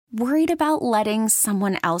Worried about letting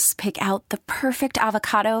someone else pick out the perfect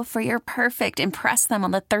avocado for your perfect impress them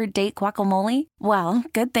on the third date guacamole? Well,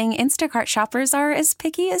 good thing Instacart shoppers are as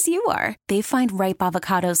picky as you are. They find ripe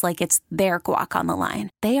avocados like it's their guac on the line.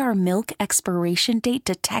 They are milk expiration date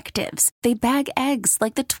detectives. They bag eggs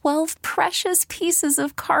like the 12 precious pieces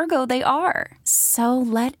of cargo they are. So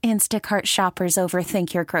let Instacart shoppers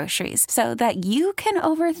overthink your groceries so that you can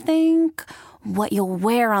overthink what you'll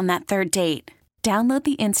wear on that third date. Download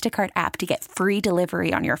the Instacart app to get free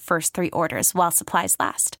delivery on your first 3 orders while supplies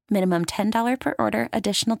last. Minimum $10 per order.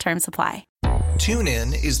 Additional terms apply.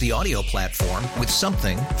 TuneIn is the audio platform with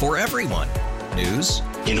something for everyone. News.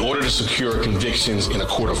 In order to secure convictions in a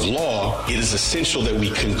court of law, it is essential that we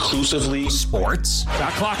conclusively. Sports.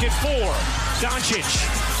 Shot clock at 4. Doncic.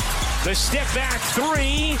 The step back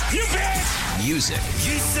 3. You bet. Music.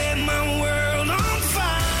 You set my world on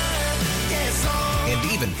fire.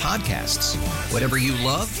 And even podcasts. Whatever you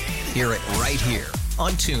love, hear it right here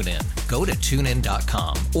on TuneIn. Go to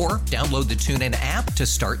TuneIn.com or download the TuneIn app to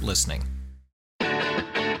start listening.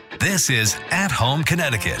 This is At Home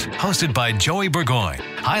Connecticut, hosted by Joey Burgoyne,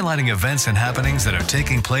 highlighting events and happenings that are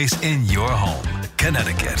taking place in your home,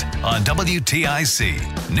 Connecticut, on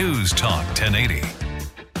WTIC News Talk 1080.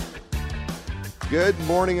 Good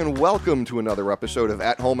morning and welcome to another episode of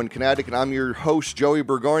At Home in Connecticut. I'm your host, Joey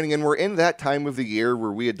Burgoyne, and we're in that time of the year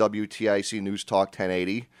where we at WTIC News Talk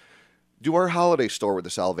 1080 do our holiday store with the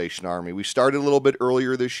Salvation Army. We started a little bit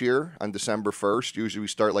earlier this year on December 1st. Usually we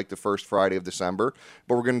start like the first Friday of December,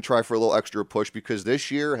 but we're going to try for a little extra push because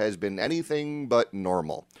this year has been anything but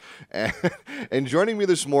normal. And joining me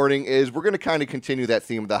this morning is we're going to kind of continue that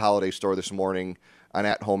theme of the holiday store this morning on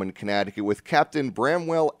At Home in Connecticut with Captain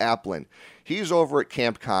Bramwell Applin. He's over at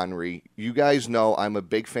Camp Connery. You guys know I'm a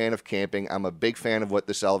big fan of camping. I'm a big fan of what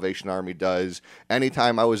the Salvation Army does.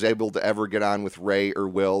 Anytime I was able to ever get on with Ray or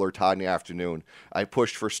Will or Todd in the afternoon, I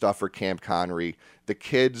pushed for stuff for Camp Connery. The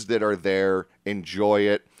kids that are there enjoy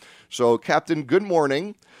it. So, Captain, good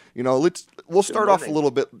morning. You know, we'll start off a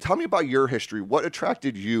little bit. Tell me about your history. What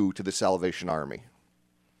attracted you to the Salvation Army?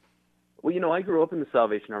 Well, you know, I grew up in the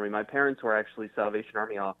Salvation Army. My parents were actually Salvation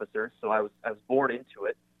Army officers, so I was born into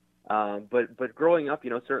it. But growing up,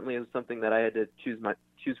 you know, certainly it was something that I had to choose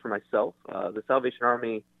for myself. The Salvation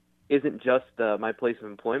Army isn't just my place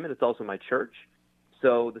of employment; it's also my church.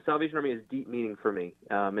 So the Salvation Army has deep meaning for me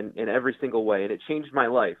in every single way, and it changed my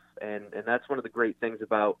life. And that's one of the great things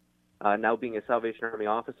about now being a Salvation Army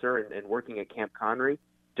officer and working at Camp Connery.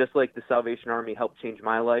 Just like the Salvation Army helped change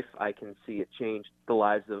my life, I can see it change the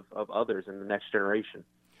lives of others in the next generation.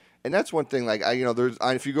 And that's one thing, like,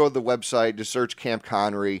 if you go to the website, just search Camp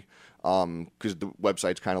Connery, because the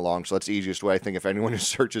website's kind of long, so that's the easiest way. I think if anyone just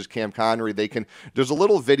searches Camp Connery, there's a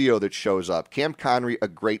little video that shows up. Camp Connery, a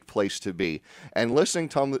great place to be. And listening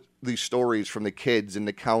to these stories from the kids and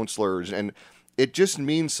the counselors, and it just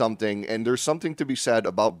means something, and there's something to be said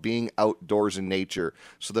about being outdoors in nature.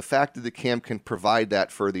 So the fact that the camp can provide that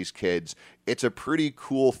for these kids, it's a pretty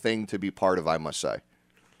cool thing to be part of, I must say.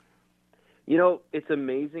 You know, it's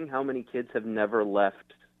amazing how many kids have never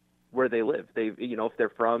left where they live. If they're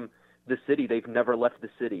from the city, they've never left the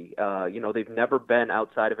city. They've never been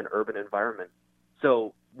outside of an urban environment.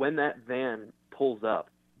 So when that van pulls up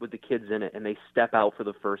with the kids in it and they step out for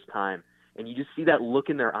the first time, and you just see that look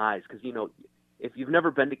in their eyes, because, you know, if you've never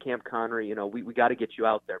been to Camp Connery, you know, we got to get you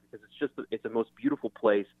out there, because it's the most beautiful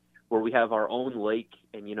place where we have our own lake,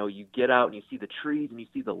 and, you know, you get out and you see the trees and you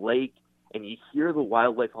see the lake and you hear the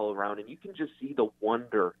wildlife all around, and you can just see the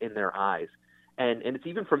wonder in their eyes. And it's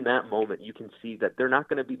even from that moment you can see that they're not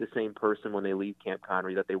going to be the same person when they leave Camp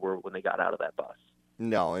Connery that they were when they got out of that bus.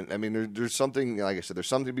 No, and I mean, there's something, like I said, there's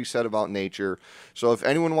something to be said about nature. So if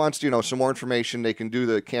anyone wants to, you know, some more information, they can do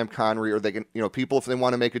the Camp Connery, or they can, you know, people, if they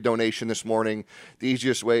want to make a donation this morning, the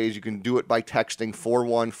easiest way is you can do it by texting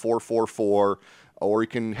 41444, or you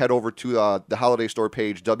can head over to the holiday store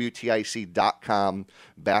page,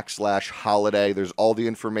 WTIC.com/holiday. There's all the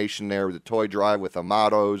information there with the toy drive, with the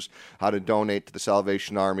mottos, how to donate to the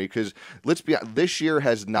Salvation Army. Because let's be honest, this year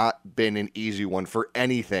has not been an easy one for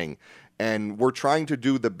anything. And we're trying to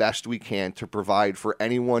do the best we can to provide for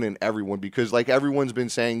anyone and everyone, because like everyone's been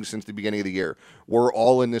saying since the beginning of the year, we're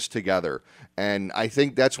all in this together. And I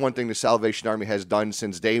think that's one thing the Salvation Army has done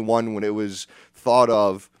since day one, when it was thought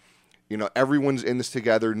of, you know, everyone's in this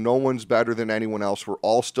together. No one's better than anyone else. We're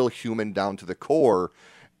all still human down to the core.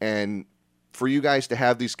 And for you guys to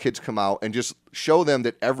have these kids come out and just show them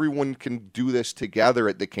that everyone can do this together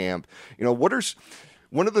at the camp. You know, so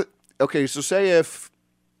say if,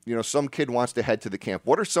 you know, some kid wants to head to the camp,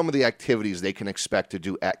 what are some of the activities they can expect to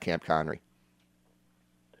do at Camp Connery?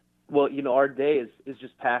 Well, our day is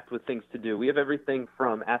just packed with things to do. We have everything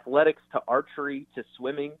from athletics to archery to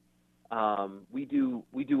swimming. We do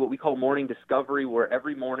what we call morning discovery, where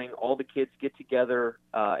every morning all the kids get together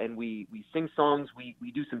and we sing songs.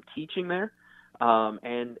 We do some teaching there,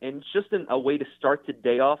 and it's just a way to start the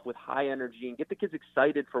day off with high energy and get the kids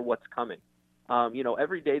excited for what's coming.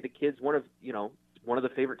 Every day the kids, one of the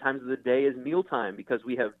favorite times of the day is mealtime, because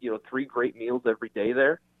we have 3 great meals every day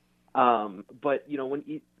there. But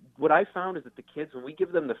what I found is that the kids, when we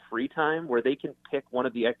give them the free time where they can pick one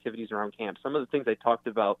of the activities around camp, some of the things I talked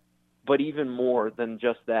about, but even more than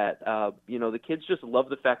just that, the kids just love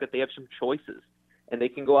the fact that they have some choices and they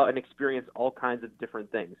can go out and experience all kinds of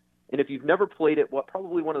different things. And if you've never played it,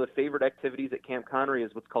 probably one of the favorite activities at Camp Connery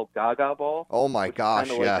is what's called Gaga Ball. Oh my gosh,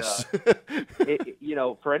 yes.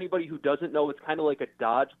 For anybody who doesn't know, it's kind of like a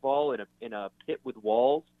dodgeball in a pit with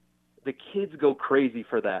walls. The kids go crazy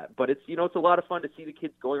for that, but it's a lot of fun to see the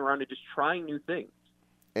kids going around and just trying new things.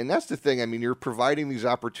 And that's the thing. I mean, you're providing these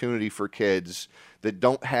opportunity for kids that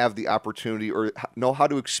don't have the opportunity or know how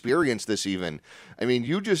to experience this even. I mean,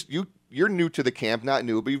 you're new to the camp, not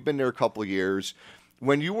new, but you've been there a couple of years.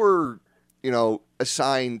 When you were,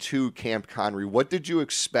 assigned to Camp Connery, what did you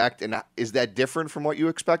expect, and is that different from what you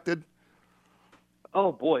expected?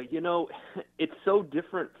 Oh boy, it's so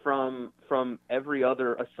different from every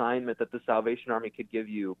other assignment that the Salvation Army could give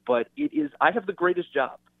you. But it is. I have the greatest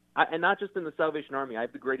job, and not just in the Salvation Army. I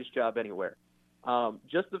have the greatest job anywhere.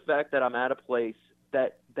 Just the fact that I'm at a place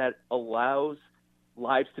that allows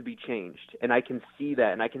lives to be changed, and I can see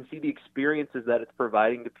that, and I can see the experiences that it's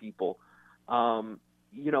providing to people.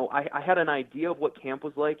 I had an idea of what camp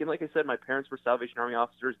was like, and like I said, my parents were Salvation Army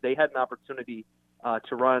officers. They had an opportunity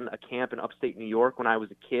to run a camp in upstate New York when I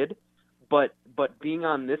was a kid, but being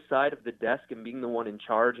on this side of the desk and being the one in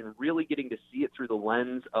charge and really getting to see it through the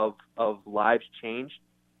lens of lives changed,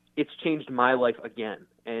 it's changed my life again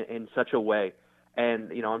in such a way.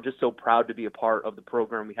 And, I'm just so proud to be a part of the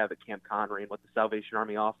program we have at Camp Connery and what the Salvation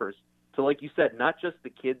Army offers. So like you said, not just the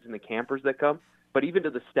kids and the campers that come, but even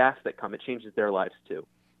to the staff that come, it changes their lives too.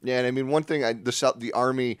 Yeah, and I mean, one thing the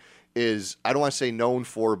Army is, I don't want to say known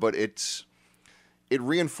for, but it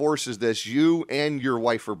reinforces this. You and your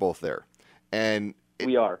wife are both there. And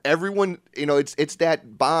we are. Everyone, it's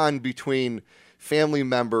that bond between family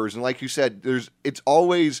members. And like you said, it's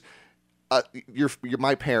always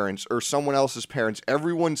my parents or someone else's parents.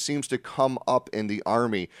 Everyone seems to come up in the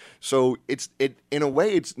Army. So in a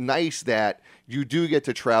way, it's nice that you do get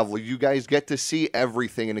to travel. You guys get to see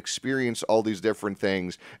everything and experience all these different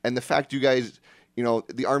things. And the fact you guys,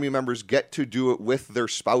 the Army members get to do it with their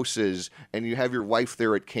spouses, and you have your wife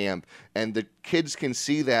there at camp, and the kids can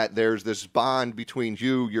see that there's this bond between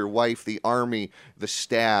you, your wife, the Army, the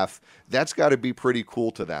staff. That's got to be pretty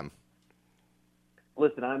cool to them.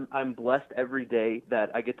 Listen, I'm blessed every day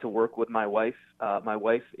that I get to work with my wife. My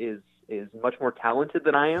wife is much more talented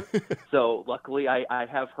than I am, so luckily I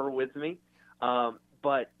have her with me.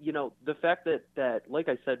 But the fact that like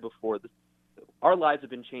I said before, our lives have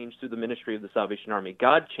been changed through the ministry of the Salvation Army.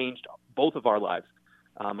 God changed both of our lives,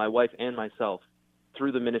 my wife and myself,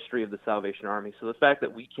 through the ministry of the Salvation Army. So the fact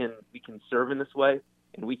that we can serve in this way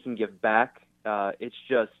and we can give back, it's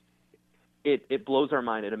just. It blows our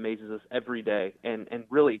mind. It amazes us every day. And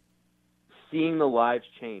really seeing the lives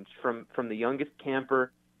change from the youngest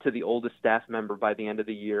camper to the oldest staff member by the end of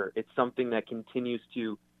the year, it's something that continues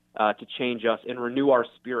to change us and renew our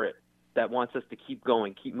spirit, that wants us to keep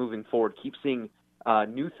going, keep moving forward, keep seeing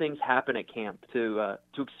new things happen at camp, to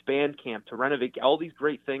expand camp, to renovate, all these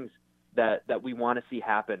great things that we want to see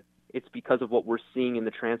happen. It's because of what we're seeing in the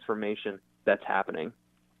transformation that's happening.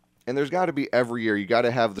 And there's got to be every year, you got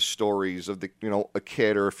to have the stories of a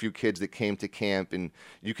kid or a few kids that came to camp, and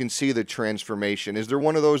you can see the transformation. Is there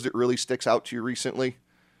one of those that really sticks out to you recently?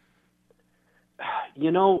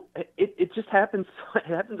 It just happens. It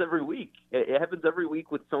happens every week. It happens every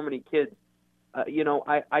week with so many kids.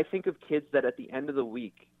 I think of kids that at the end of the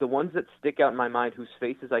week, the ones that stick out in my mind, whose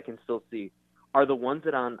faces I can still see, are the ones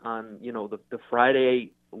that on the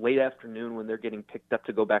Friday late afternoon when they're getting picked up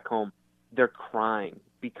to go back home, they're crying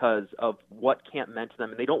because of what camp meant to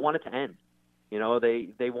them, and they don't want it to end.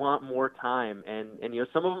 They want more time, and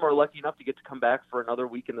some of them are lucky enough to get to come back for another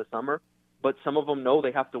week in the summer, but some of them know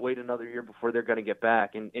they have to wait another year before they're going to get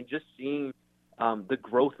back. And just seeing the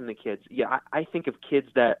growth in the kids. Yeah, I think of kids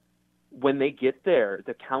that when they get there,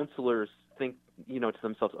 the counselors think, to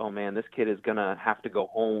themselves, oh man, this kid is going to have to go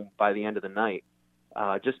home by the end of the night,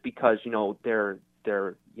 just because, they're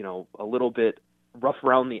a little bit rough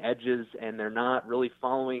around the edges, and they're not really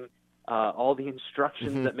following all the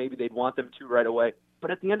instructions that maybe they'd want them to right away.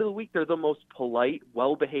 But at the end of the week, they're the most polite,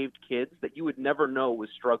 well-behaved kids that you would never know was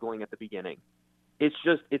struggling at the beginning.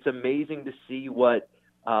 It's amazing to see what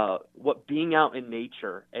being out in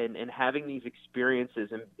nature and having these experiences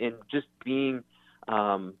and just being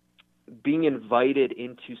invited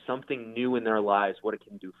into something new in their lives, what it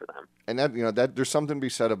can do for them. And that there's something to be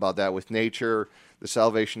said about that with nature, the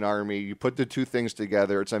Salvation Army. You put the two things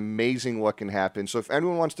together, it's amazing what can happen. So if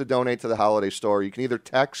anyone wants to donate to the Holiday Store, you can either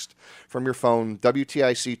text from your phone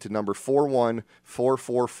WTIC to number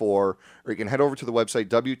 41444, or you can head over to the website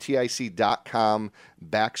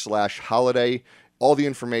WTIC.com/holiday. All the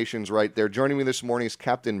information's right there. Joining me this morning is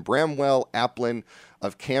Captain Bramwell Applin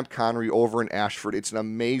of Camp Connery over in Ashford. It's an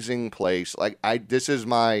amazing place. This is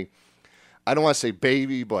my, I don't want to say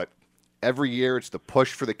baby, but every year it's the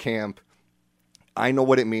push for the camp. I know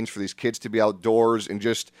what it means for these kids to be outdoors and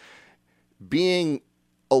just being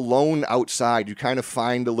alone outside. You kind of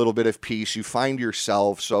find a little bit of peace. You find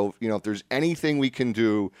yourself. So, if there's anything we can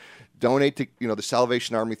do, donate to, the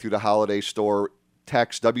Salvation Army through the Holiday Store.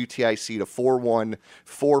 Text WTIC to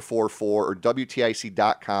 41444 or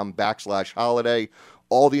WTIC.com/holiday.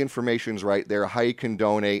 All the information's right there, how you can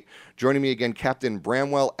donate. Joining me again, Captain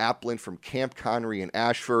Bramwell Applin from Camp Connery in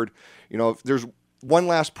Ashford. If there's one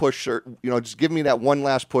last push, just give me that one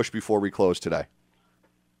last push before we close today.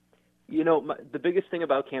 The biggest thing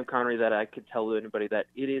about Camp Connery that I could tell anybody that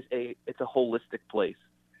it's a holistic place.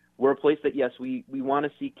 We're a place that, yes, we want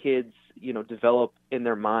to see kids, develop in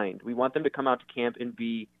their mind. We want them to come out to camp and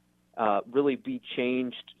really be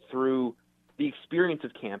changed through the experience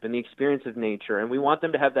of camp and the experience of nature. And we want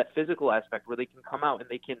them to have that physical aspect where they can come out and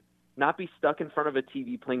they can not be stuck in front of a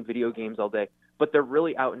TV playing video games all day, but they're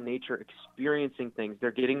really out in nature experiencing things.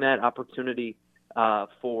 They're getting that opportunity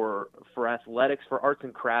for athletics, for arts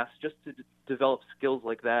and crafts, just to develop skills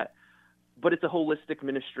like that. But it's a holistic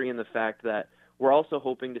ministry in the fact that we're also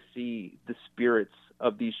hoping to see the spirits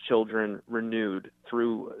of these children renewed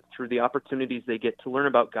through the opportunities they get to learn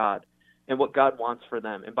about God and what God wants for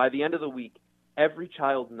them. And by the end of the week, every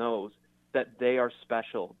child knows that they are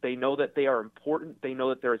special. They know that they are important. They know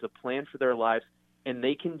that there is a plan for their lives, and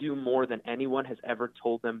they can do more than anyone has ever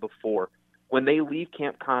told them before. When they leave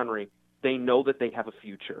Camp Connery, they know that they have a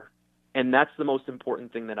future. And that's the most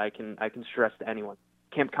important thing that I can stress to anyone.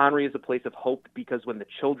 Camp Connery is a place of hope because when the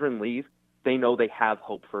children leave, they know they have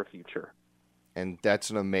hope for a future. And that's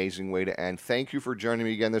an amazing way to end. Thank you for joining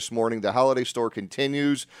me again this morning. The Holiday Store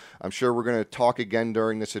continues. I'm sure we're going to talk again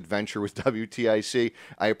during this adventure with WTIC.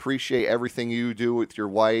 I appreciate everything you do with your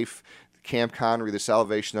wife, Camp Connery, the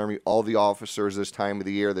Salvation Army, all the officers this time of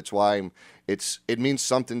the year. That's why it means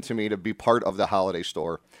something to me to be part of the Holiday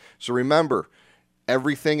Store. So remember,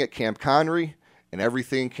 everything at Camp Connery and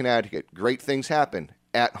everything in Connecticut, great things happen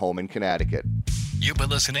at home in Connecticut. You've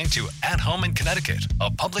been listening to At Home in Connecticut,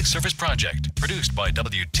 a public service project produced by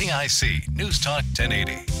WTIC News Talk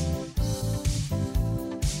 1080.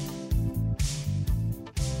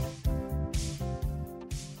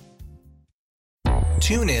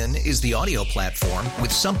 TuneIn is the audio platform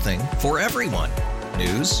with something for everyone.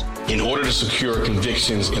 News. In order to secure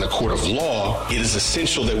convictions in a court of law, it is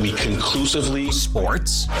essential that we conclusively.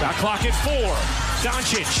 Sports. Shot clock at 4.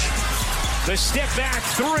 Doncic. The step back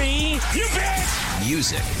 3. You bet.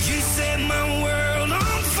 Music. You set my world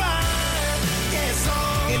on fire. Yes,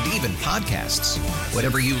 and even podcasts.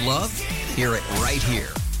 Whatever you love, hear it right here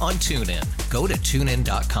on TuneIn. Go to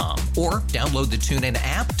TuneIn.com or download the TuneIn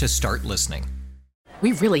app to start listening.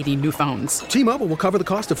 We really need new phones. T-Mobile will cover the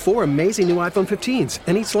cost of 4 amazing new iPhone 15s,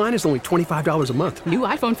 and each line is only $25 a month. New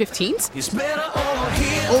iPhone 15s? it's better over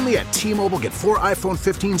here. Only at T-Mobile, get 4 iPhone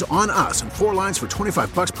 15s on us and 4 lines for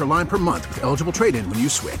 $25 per line per month with eligible trade-in when you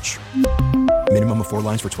switch. Minimum of 4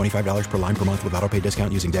 lines for $25 per line per month with autopay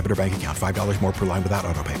discount using debit or bank account. $5 more per line without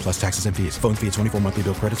autopay, plus taxes and fees. Phone fee at 24 monthly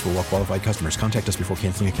bill credits for well-qualified customers. Contact us before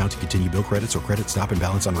canceling account to continue bill credits or credit stop and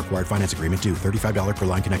balance on required finance agreement due. $35 per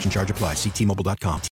line connection charge applies. See T-Mobile.com.